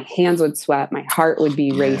 my hands would sweat, my heart would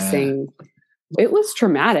be racing. It was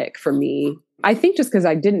traumatic for me. I think just because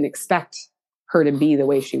I didn't expect her to be the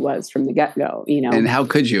way she was from the get-go, And how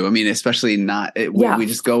could you? I mean, especially we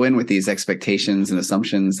just go in with these expectations and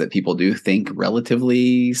assumptions that people do think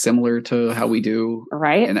relatively similar to how we do.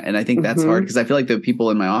 Right. And I think that's hard because I feel like the people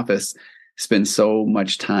in my office spend so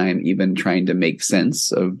much time even trying to make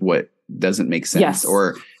sense of what doesn't make sense. Yes.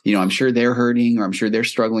 Or, I'm sure they're hurting or I'm sure they're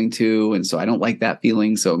struggling too. And so I don't like that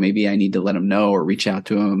feeling. So maybe I need to let them know or reach out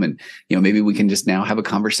to them. And, maybe we can just now have a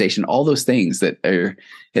conversation, all those things that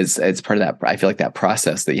it's part of that. I feel like that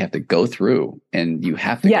process that you have to go through and you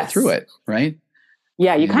have to go through it. Right.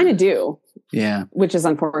 Yeah. You kind of do. Yeah. Which is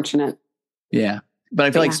unfortunate. Yeah. But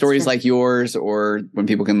I feel like stories like yours, or when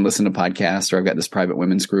people can listen to podcasts, or I've got this private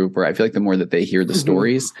women's group, or I feel like the more that they hear the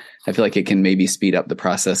stories, I feel like it can maybe speed up the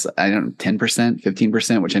process. 10%,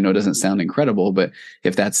 15%, which I know doesn't sound incredible, but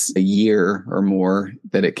if that's a year or more,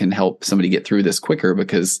 that it can help somebody get through this quicker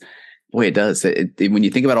because boy, it does. When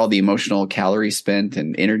you think about all the emotional calories spent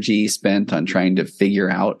and energy spent on trying to figure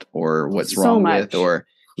out or what's wrong with, or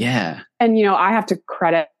And, I have to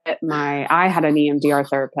credit I had an EMDR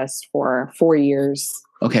therapist for 4 years.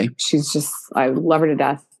 Okay. I love her to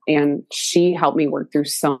death. And she helped me work through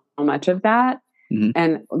so much of that.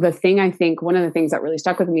 And the thing, I think one of the things that really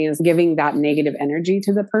stuck with me is giving that negative energy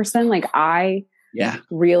to the person. Like I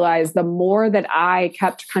realized the more that I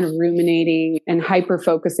kept kind of ruminating and hyper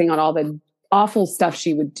focusing on all the awful stuff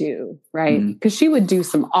she would do, right? Because she would do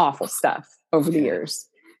some awful stuff over the years.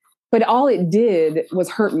 But all it did was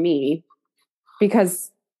hurt me because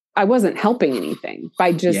I wasn't helping anything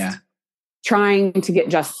by just trying to get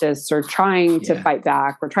justice or trying to fight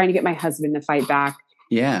back or trying to get my husband to fight back.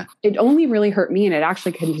 Yeah. It only really hurt me, and it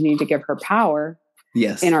actually continued to give her power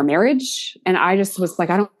in our marriage. And I just was like,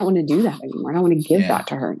 I don't want to do that anymore. I don't want to give that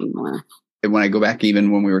to her anymore. And when I go back,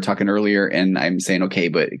 even when we were talking earlier, and I'm saying, okay,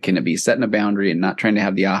 but can it be setting a boundary and not trying to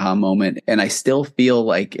have the aha moment? And I still feel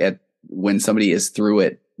like when somebody is through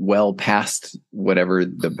it, well past whatever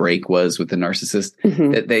the break was with the narcissist,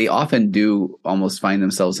 that they often do almost find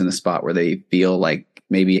themselves in a spot where they feel like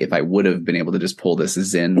maybe if I would have been able to just pull this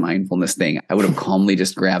Zen mindfulness thing, I would have calmly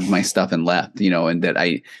just grabbed my stuff and left, and that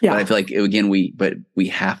but I feel like again, we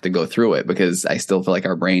have to go through it because I still feel like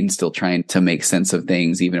our brain's still trying to make sense of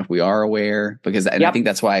things, even if we are aware, because I think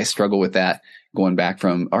that's why I struggle with that going back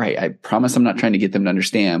from, all right, I promise I'm not trying to get them to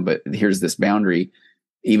understand, but here's this boundary.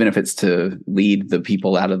 Even if it's to lead the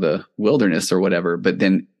people out of the wilderness or whatever, but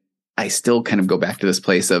then I still kind of go back to this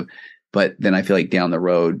place of, but then I feel like down the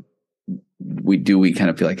road, we kind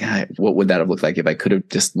of feel like, what would that have looked like if I could have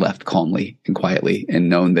just left calmly and quietly and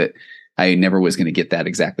known that I never was going to get that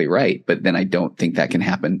exactly right. But then I don't think that can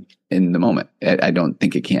happen in the moment. I don't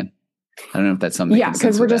think it can. I don't know if that's something. Yeah,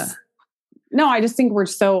 because no, I just think we're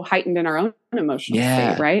so heightened in our own emotional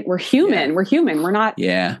state, right? We're human. Yeah. We're human. We're not.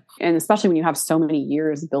 Yeah. And especially when you have so many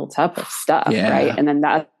years built up of stuff, right? And then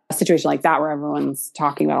that a situation like that where everyone's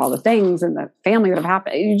talking about all the things and the family that have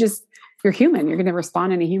happened, you're human. You're going to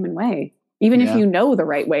respond in a human way, even if you know the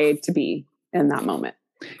right way to be in that moment.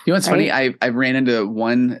 You know what's funny? I ran into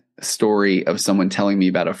one story of someone telling me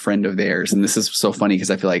about a friend of theirs. And this is so funny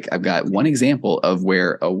because I feel like I've got one example of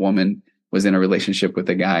where a woman was in a relationship with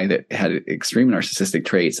a guy that had extreme narcissistic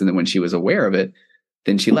traits. And then when she was aware of it,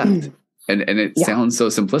 then she left. And it sounds so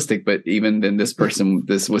simplistic, but even then this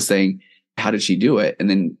was saying, how did she do it? And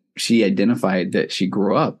then she identified that she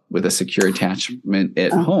grew up with a secure attachment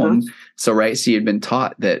at home. So, she had been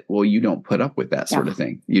taught that, well, you don't put up with that sort of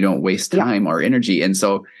thing. You don't waste time or energy. And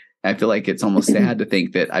so I feel like it's almost sad to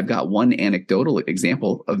think that I've got one anecdotal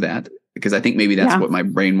example of that, because I think maybe that's what my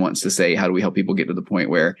brain wants to say. How do we help people get to the point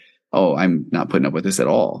where, oh, I'm not putting up with this at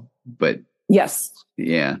all? But yes.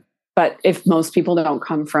 Yeah. But if most people don't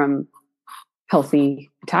come from healthy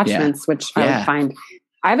attachments, which I would find,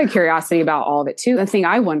 I have a curiosity about all of it too. The thing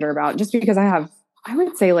I wonder about, just because I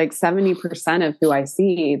would say like 70% of who I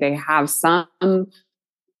see, they have some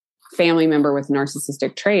family member with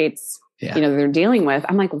narcissistic traits, they're dealing with.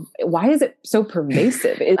 I'm like, why is it so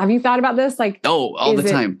pervasive? Have you thought about this? Like, all the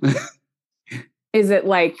time. Is it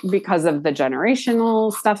like because of the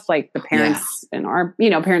generational stuff? Like the parents in our,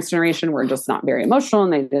 parents' generation were just not very emotional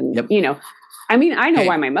and they didn't, I mean, I know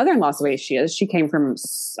why my mother-in-law's the way she is. She came from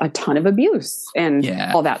a ton of abuse and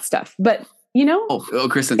all that stuff. But,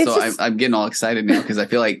 Kristin, so I'm getting all excited now because I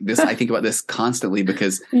feel like this, I think about this constantly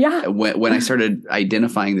because when I started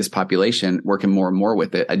identifying this population, working more and more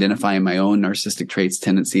with it, identifying my own narcissistic traits,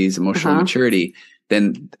 tendencies, emotional immaturity,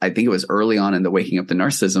 then I think it was early on in the Waking Up to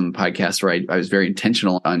Narcissism podcast where I was very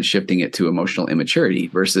intentional on shifting it to emotional immaturity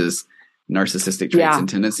versus narcissistic traits and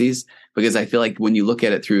tendencies, because I feel like when you look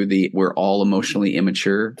at it through we're all emotionally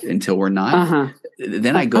immature until we're not,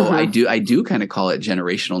 then I do kind of call it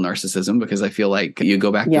generational narcissism, because I feel like you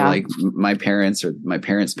go back to like my parents or my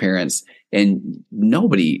parents' parents, and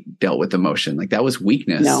nobody dealt with emotion. Like that was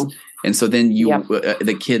weakness. No. And so then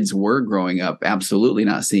the kids were growing up absolutely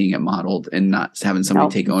not seeing it modeled and not having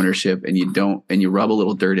somebody take ownership, and you rub a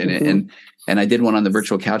little dirt in it. And I did one on the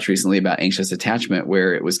virtual couch recently about anxious attachment,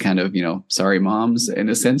 where it was kind of, sorry moms in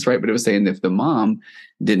a sense, right? But it was saying if the mom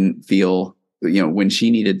didn't feel, when she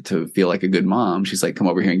needed to feel like a good mom, she's like, come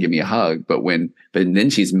over here and give me a hug. But then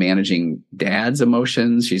she's managing dad's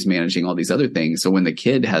emotions. She's managing all these other things. So when the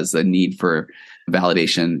kid has a need for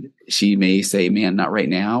validation, she may say, man, not right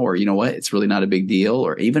now. Or, you know what? It's really not a big deal.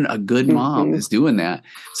 Or even a good mom is doing that.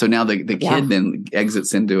 So now the kid then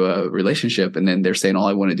exits into a relationship, and then they're saying, all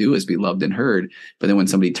I want to do is be loved and heard. But then when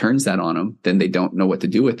somebody turns that on them, then they don't know what to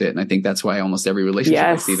do with it. And I think that's why almost every relationship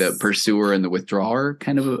I see the pursuer and the withdrawer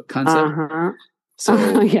kind of a concept. So,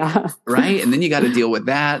 right. And then you got to deal with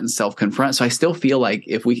that and self-confront. So I still feel like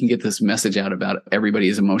if we can get this message out about everybody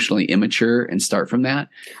is emotionally immature and start from that,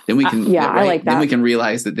 then we can, I like that. Then we can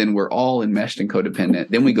realize that then we're all enmeshed and codependent.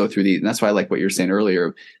 Then we go through these, and that's why I like what you're saying earlier.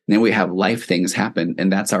 And then we have life things happen,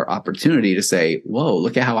 and that's our opportunity to say, whoa,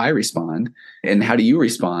 look at how I respond. And how do you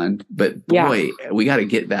respond? But boy, we got to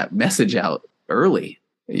get that message out early,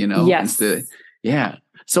 Yes.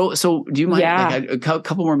 So do you mind like a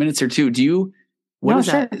couple more minutes or two? Do you, What is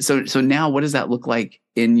that? So now what does that look like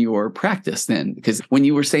in your practice then? Because when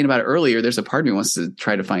you were saying about it earlier, there's a part of me wants to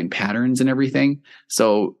try to find patterns and everything.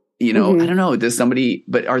 So, I don't know,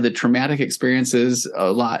 but are the traumatic experiences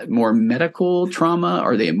a lot more medical trauma?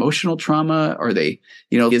 Are they emotional trauma? Are they,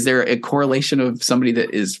 is there a correlation of somebody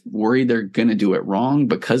that is worried they're going to do it wrong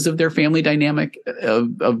because of their family dynamic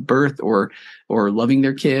of birth or loving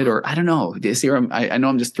their kid? Or I don't know. Do you see where I know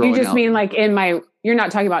I'm just throwing out. You just mean like you're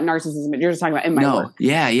not talking about narcissism, but you're just talking about in my work.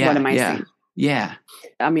 Yeah. What am I seeing? Yeah.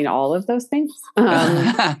 I mean, all of those things.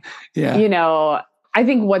 I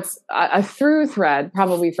think what's a through thread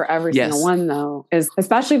probably for every single one though, is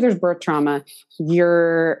especially if there's birth trauma,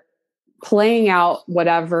 you're playing out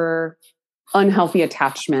whatever unhealthy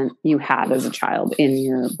attachment you had as a child in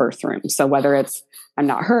your birth room. So whether it's, I'm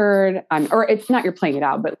not heard, or it's not you're playing it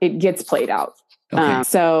out, but it gets played out. Okay.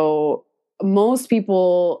 So most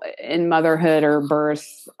people in motherhood or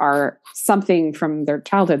birth are something from their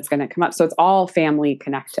childhood's going to come up. So it's all family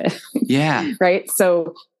connected. Yeah. Right.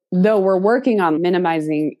 So though we're working on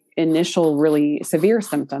minimizing initial really severe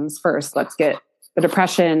symptoms first, let's get the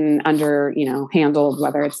depression under, handled,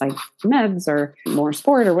 whether it's like meds or more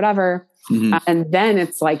sport or whatever. Mm-hmm. And then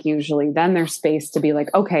it's like, usually then there's space to be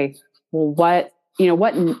like, okay, well, what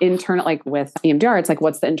internal, like with EMDR, it's like,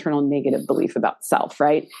 what's the internal negative belief about self,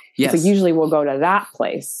 right? Yes. So usually we'll go to that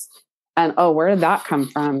place and, where did that come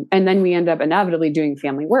from? And then we end up inevitably doing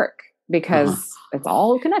family work because it's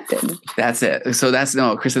all connected. That's it. So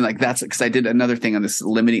Kristin, like that's because I did another thing on this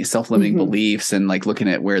self-limiting beliefs and like looking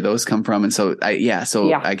at where those come from. And so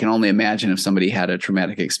I can only imagine if somebody had a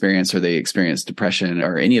traumatic experience or they experienced depression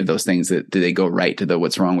or any of those things, do they go right to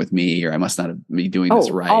what's wrong with me, or I must not be doing this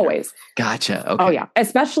right? Always. Gotcha. Okay. Oh yeah.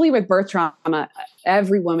 Especially with birth trauma,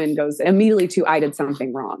 every woman goes immediately to, I did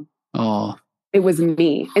something wrong. Oh, it was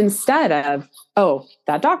me, instead of,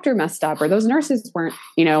 that doctor messed up, or those nurses weren't,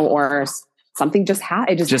 or something just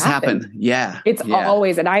happened. It just happened. Yeah. It's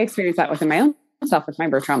always, and I experienced that within my own self with my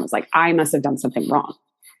birth trauma. It's like, I must have done something wrong.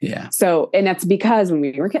 Yeah. So, and that's because when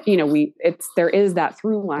we were, there is that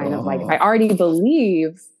through line of like, I already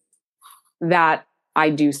believe that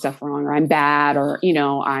I do stuff wrong, or I'm bad, or,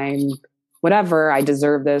 I'm whatever, I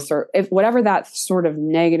deserve this, or if whatever that sort of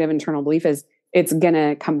negative internal belief is, it's going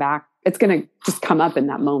to come back. It's going to just come up in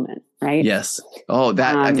that moment. Right. Yes. Oh,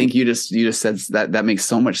 that I think you just said that makes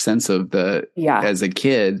so much sense of as a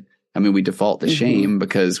kid. I mean, we default to shame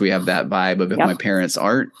because we have that vibe of if my parents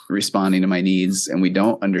aren't responding to my needs and we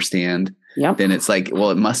don't understand, then it's like, well,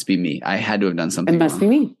 it must be me. I had to have done something. It must be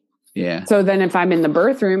me. Yeah. So then if I'm in the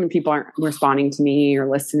birth room and people aren't responding to me or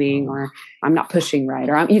listening, or I'm not pushing right,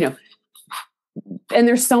 or I'm, and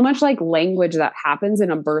there's so much like language that happens in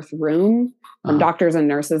a birth room from doctors and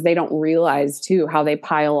nurses. They don't realize too how they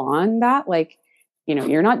pile on that, like,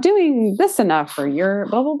 you're not doing this enough, or you're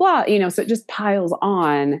blah, blah, blah, so it just piles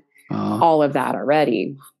on all of that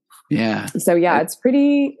already. Yeah. So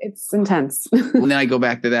it's intense. Well, then I go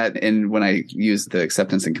back to that. And when I use the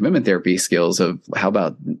acceptance and commitment therapy skills of how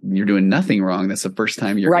about you're doing nothing wrong. That's the first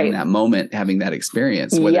time you're in that moment, having that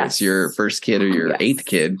experience, whether it's your first kid or your eighth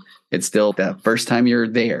kid, it's still that first time you're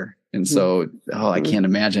there. And so, I can't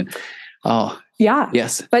imagine. Oh, yeah.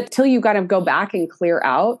 Yes. But till you got to go back and clear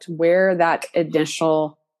out where that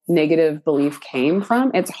initial negative belief came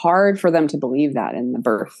from, it's hard for them to believe that in the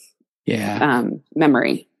birth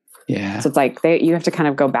memory. Yeah. So it's like you have to kind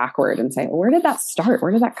of go backward and say, where did that start?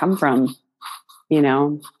 Where did that come from? And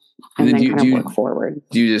then kind of work forward.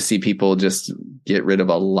 Do you just see people just get rid of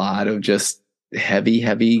a lot of just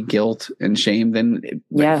heavy guilt and shame then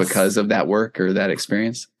because of that work or that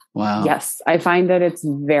experience? Wow. Yes. I find that it's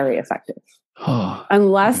very effective.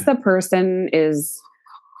 Unless the person is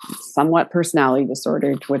somewhat personality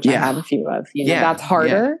disordered, which I have a few of, that's harder.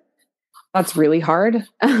 Yeah. That's really hard.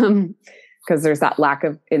 Because there's that lack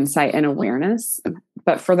of insight and awareness.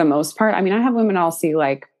 But for the most part, I mean, I have women I'll see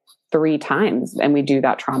like 3 times and we do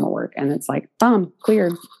that trauma work and it's like,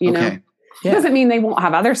 cleared, know? Yeah. It doesn't mean they won't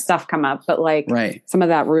have other stuff come up, but like some of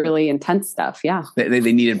that really intense stuff. Yeah. They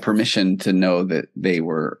needed permission to know that they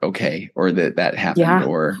were okay, or that happened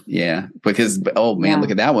because, look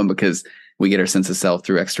at that one, because we get our sense of self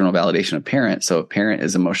through external validation of parent. So if parent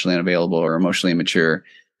is emotionally unavailable or emotionally immature,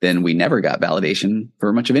 then we never got validation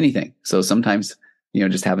for much of anything. So sometimes,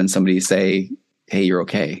 just having somebody say, hey, you're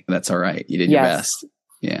okay. That's all right. You did your best.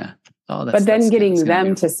 Yeah. Oh, but then getting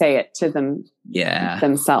them to say it to them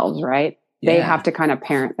themselves, right? Yeah. They have to kind of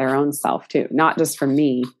parent their own self too, not just for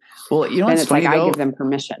me. Well, it's funny, like I give them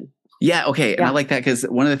permission. Yeah. Okay. And I like that because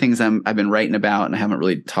one of the things I've been writing about, and I haven't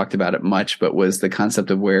really talked about it much, but was the concept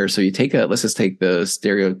of so you let's just take the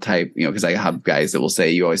stereotype, because I have guys that will say,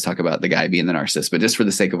 you always talk about the guy being the narcissist, but just for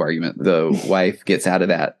the sake of argument, the wife gets out of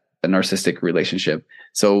a narcissistic relationship.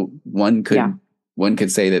 So one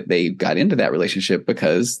could say that they got into that relationship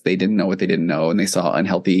because they didn't know what they didn't know. And they saw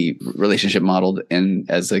unhealthy relationship modeled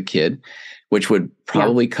as a kid, which would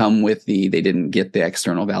probably come with they didn't get the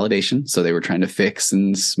external validation. So they were trying to fix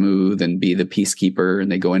and smooth and be the peacekeeper.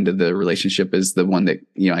 And they go into the relationship as the one that,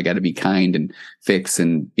 I got to be kind and fix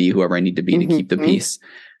and be whoever I need to be to keep the peace.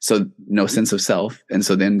 So no sense of self. And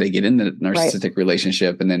so then they get in the narcissistic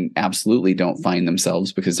relationship and then absolutely don't find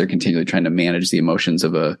themselves because they're continually trying to manage the emotions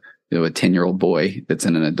of a 10-year-old boy that's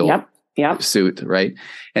in an adult suit. Right.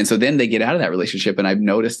 And so then they get out of that relationship. And I've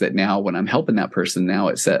noticed that now when I'm helping that person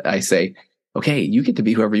now, I say, okay, you get to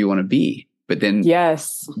be whoever you want to be. But then,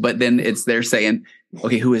 they're saying,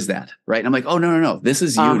 okay, who is that? Right. And I'm like, oh, no. This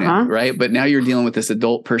is you now. Right. But now you're dealing with this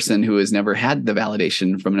adult person who has never had the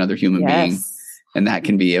validation from another human being. And that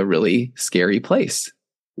can be a really scary place.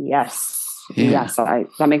 Yes. Yeah. Yes.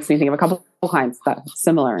 That makes me think of a couple clients that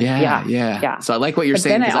similar. Yeah. So I like what you're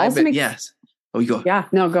saying. Oh, you go. Yeah,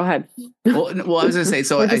 no, go ahead. Well, I was going to say,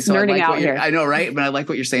 so We're just nerding out here. I know, right? But I like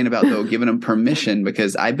what you're saying about, though, giving them permission,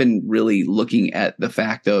 because I've been really looking at the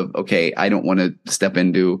fact of, okay, I don't want to step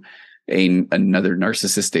into another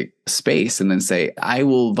narcissistic space and then say, I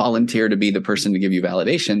will volunteer to be the person to give you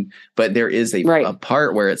validation. But there is a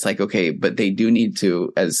part where it's like, okay, but they do need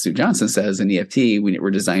to, as Sue Johnson says in EFT, we're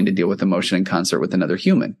designed to deal with emotion in concert with another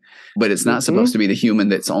human. But it's not supposed to be the human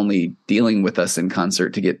that's only dealing with us in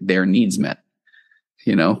concert to get their needs met.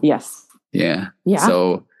 You know? Yes. Yeah. Yeah.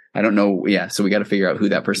 So I don't know. Yeah. So we got to figure out who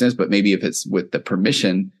that person is, but maybe if it's with the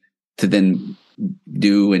permission to then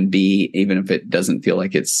do and be, even if it doesn't feel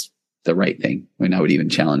like it's the right thing. I mean, I would even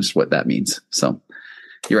challenge what that means. So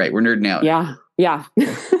you're right. We're nerding out. Yeah. Yeah.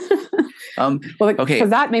 Well, okay. Because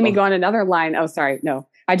that made me go on another line. Oh, sorry. No,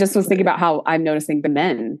 I just was thinking about how I'm noticing the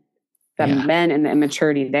men and the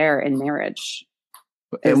immaturity there in marriage.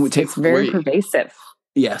 It's very pervasive.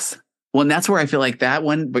 Yes. Well, and that's where I feel like that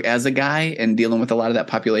one, but as a guy and dealing with a lot of that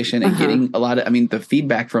population and getting a lot of, I mean, the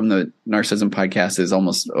feedback from the Narcissism podcast is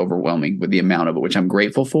almost overwhelming with the amount of it, which I'm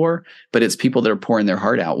grateful for, but it's people that are pouring their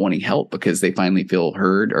heart out, wanting help because they finally feel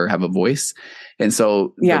heard or have a voice. And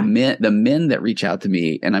so the men that reach out to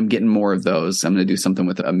me, and I'm getting more of those, I'm going to do something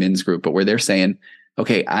with a men's group, but where they're saying,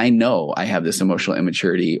 okay, I know I have this emotional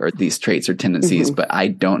immaturity or these traits or tendencies, but I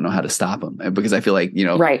don't know how to stop them, because I feel like,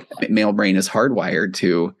 male brain is hardwired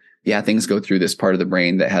to, things go through this part of the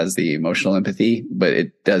brain that has the emotional empathy, but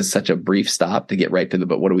it does such a brief stop to get right to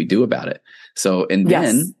but what do we do about it? So, and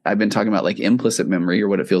then I've been talking about like implicit memory, or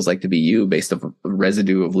what it feels like to be you, based on a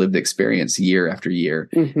residue of lived experience year after year.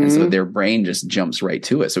 And so their brain just jumps right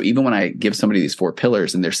to it. So even when I give somebody these 4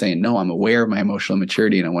 pillars and they're saying, no, I'm aware of my emotional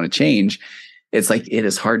immaturity and I want to change, it's like, it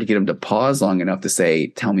is hard to get them to pause long enough to say,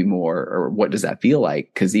 tell me more, or what does that feel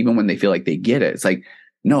like? Because even when they feel like they get it, it's like,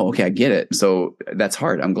 no, okay, I get it. So that's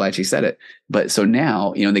hard. I'm glad she said it. But so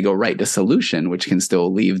now, they go right to solution, which can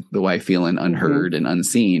still leave the wife feeling unheard and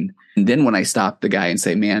unseen. And then when I stop the guy and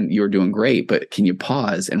say, man, you're doing great, but can you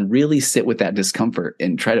pause and really sit with that discomfort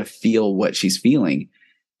and try to feel what she's feeling?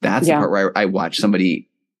 That's the part where I watch somebody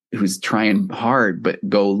who's trying hard, but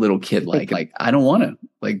go little kid like I don't want to,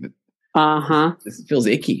 like, this feels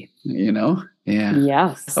icky, Yeah.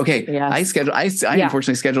 Yes. Okay. Yes. I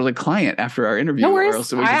unfortunately scheduled a client after our interview. No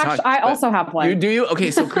worries. I also have one. Do you?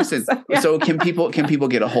 Okay. So Kristin, so can people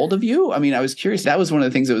get a hold of you? I mean, I was curious. That was one of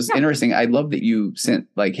the things that was interesting. I love that you sent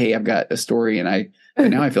like, hey, I've got a story, and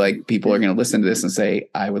now I feel like people are going to listen to this and say,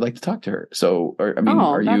 I would like to talk to her. So, are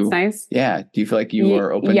that's you nice. Yeah. Do you feel like you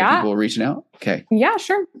are open to people reaching out? Okay. Yeah,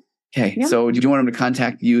 sure. Okay. Yeah. So do you want them to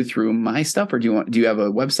contact you through my stuff, or do you have a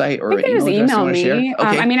website or an email address you want to share?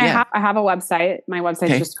 Okay. I have a website. My website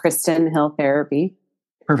is just Kristin Hill Therapy.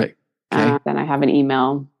 Perfect. Okay. Then I have an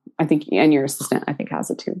email, I think, and your assistant, I think, has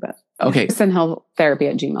it too, but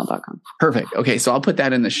KristinHillTherapy@gmail.com. Perfect. Okay. So I'll put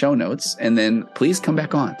that in the show notes, and then please come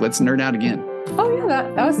back on. Let's nerd out again. Oh yeah.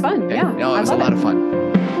 That was fun. Okay. Yeah. No, it was a lot of fun.